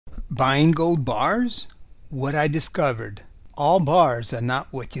Buying gold bars? What I discovered. All bars are not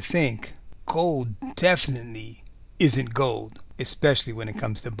what you think. Gold definitely isn't gold, especially when it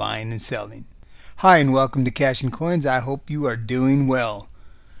comes to buying and selling. Hi and welcome to Cash and Coins. I hope you are doing well.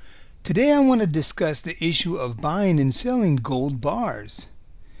 Today I want to discuss the issue of buying and selling gold bars.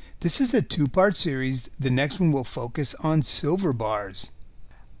 This is a two-part series. The next one will focus on silver bars.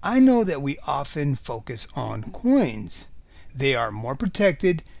 I know that we often focus on coins. They are more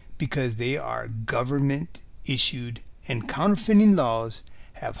protected because they are government issued and counterfeiting laws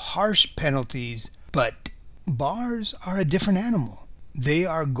have harsh penalties, but bars are a different animal. They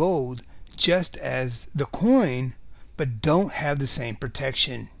are gold just as the coin, but don't have the same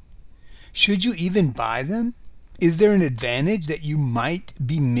protection. Should you even buy them? Is there an advantage that you might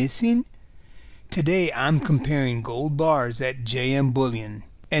be missing? Today I'm comparing gold bars at JM Bullion.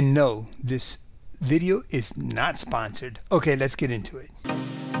 And no, this video is not sponsored. Okay, let's get into it.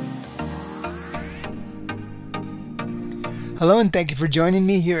 Hello and thank you for joining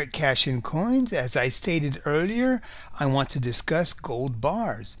me here at Cash and Coins. As I stated earlier, I want to discuss gold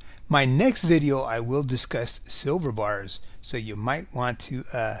bars. My next video I will discuss silver bars, so you might want to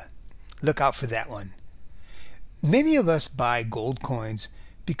look out for that one. Many of us buy gold coins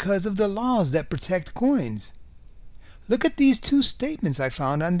because of the laws that protect coins. Look at these two statements I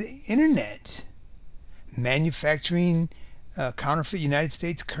found on the internet. Manufacturing counterfeit United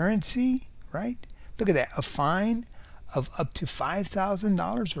States currency, right? Look at that. A fine of up to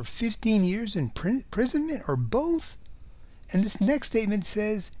 $5,000 or 15 years imprisonment or both. And this next statement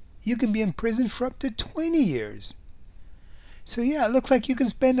says you can be imprisoned for up to 20 years. So yeah, it looks like you can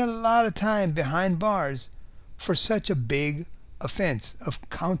spend a lot of time behind bars for such a big offense of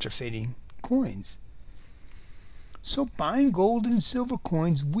counterfeiting coins. So buying gold and silver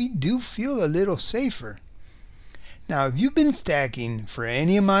coins, we do feel a little safer. Now, if you've been stacking for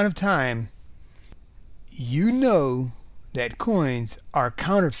any amount of time, you know that coins are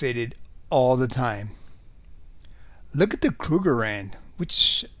counterfeited all the time. Look at the Kruger Rand,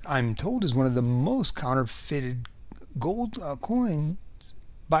 which I'm told is one of the most counterfeited gold coins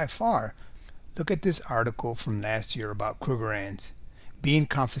by far. Look at this article from last year about Kruger Rands being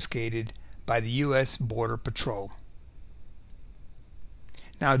confiscated by the U.S. Border Patrol.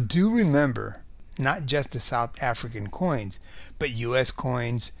 Now do remember, not just the South African coins, but U.S.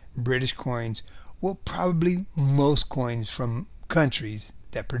 coins, British coins, well, probably most coins from countries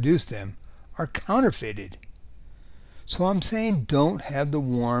that produce them are counterfeited. So I'm saying don't have the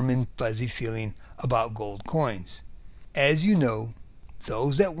warm and fuzzy feeling about gold coins. As you know,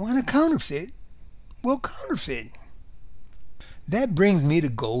 those that want to counterfeit will counterfeit. That brings me to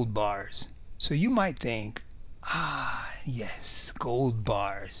gold bars. So you might think, yes, gold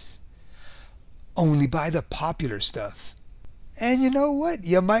bars. Only buy the popular stuff. And you know what?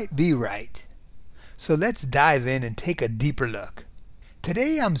 You might be right. So let's dive in and take a deeper look.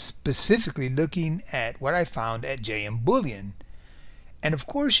 Today I'm specifically looking at what I found at JM Bullion. And of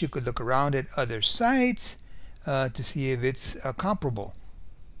course you could look around at other sites to see if it's comparable.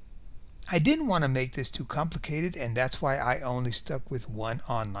 I didn't want to make this too complicated, and that's why I only stuck with one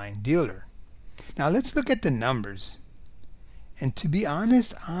online dealer. Now let's look at the numbers. And to be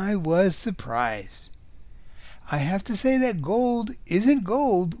honest, I was surprised. I have to say that gold isn't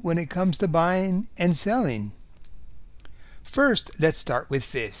gold when it comes to buying and selling. First, let's start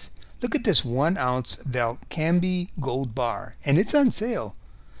with this. Look at this 1 ounce Valcambi gold bar, and it's on sale.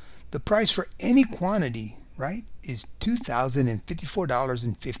 The price for any quantity, right, is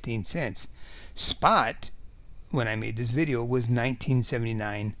 $2,054.15. Spot, when I made this video, was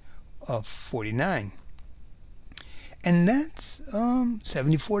 $1979.49. And that's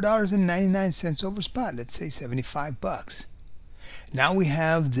 $74.99 over spot. Let's say 75 bucks. Now we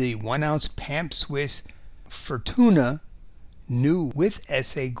have the 1 ounce PAMP Swiss Fortuna new with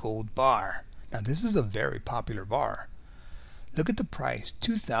SA gold bar. Now this is a very popular bar. Look at the price,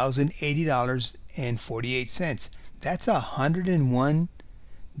 $2,080.48. That's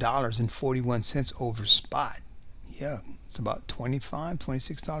 $101.41 over spot. Yeah, it's about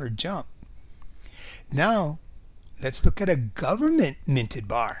 $26 jump. Now let's look at a government minted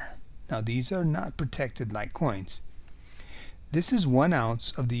bar. Now these are not protected like coins. This is 1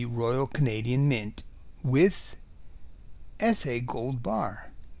 ounce of the Royal Canadian Mint with SA gold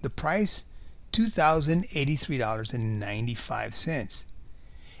bar. The price $2,083.95,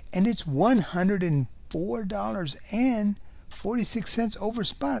 and it's $104.46 over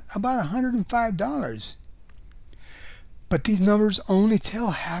spot, about $105. But these numbers only tell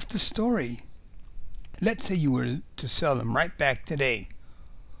half the story. Let's say you were to sell them right back today.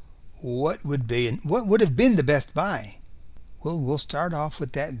 What would have been the best buy? Well, we'll start off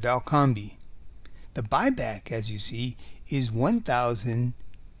with that Valcambi. The buyback, as you see, is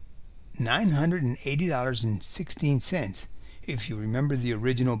 $1,980.16. If you remember, the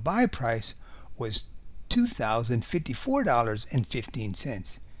original buy price was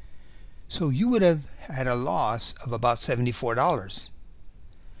 $2,054.15. So you would have had a loss of about $74.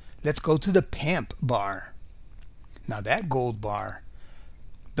 Let's go to the PAMP bar. Now that gold bar,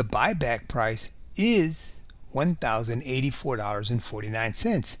 the buyback price is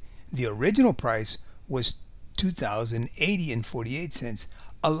 $1,084.49. The original price was $2,080.48,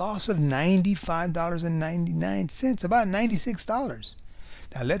 a loss of $95.99, about $96.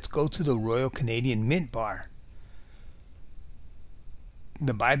 Now let's go to the Royal Canadian Mint bar.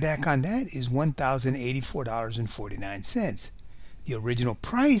 The buyback on that is $1,084.49. The original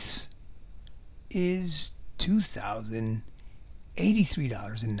price is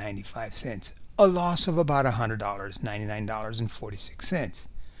 $2,083.95, a loss of about $100, $99.46.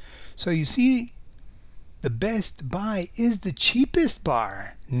 So you see, the best buy is the cheapest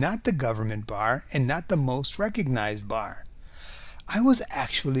bar, not the government bar and not the most recognized bar. I was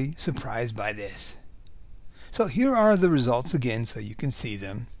actually surprised by this. So here are the results again so you can see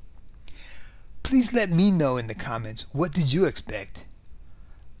them. Please let me know in the comments, what did you expect?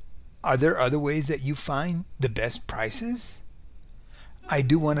 Are there other ways that you find the best prices? I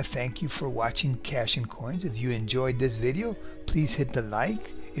do want to thank you for watching Cash and Coins. If you enjoyed this video, please hit the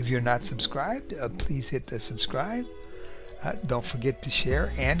like. If you're not subscribed, please hit the subscribe. Don't forget to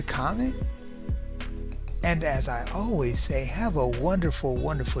share and comment. And as I always say, have a wonderful,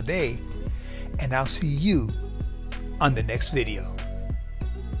 wonderful day. And I'll see you on the next video.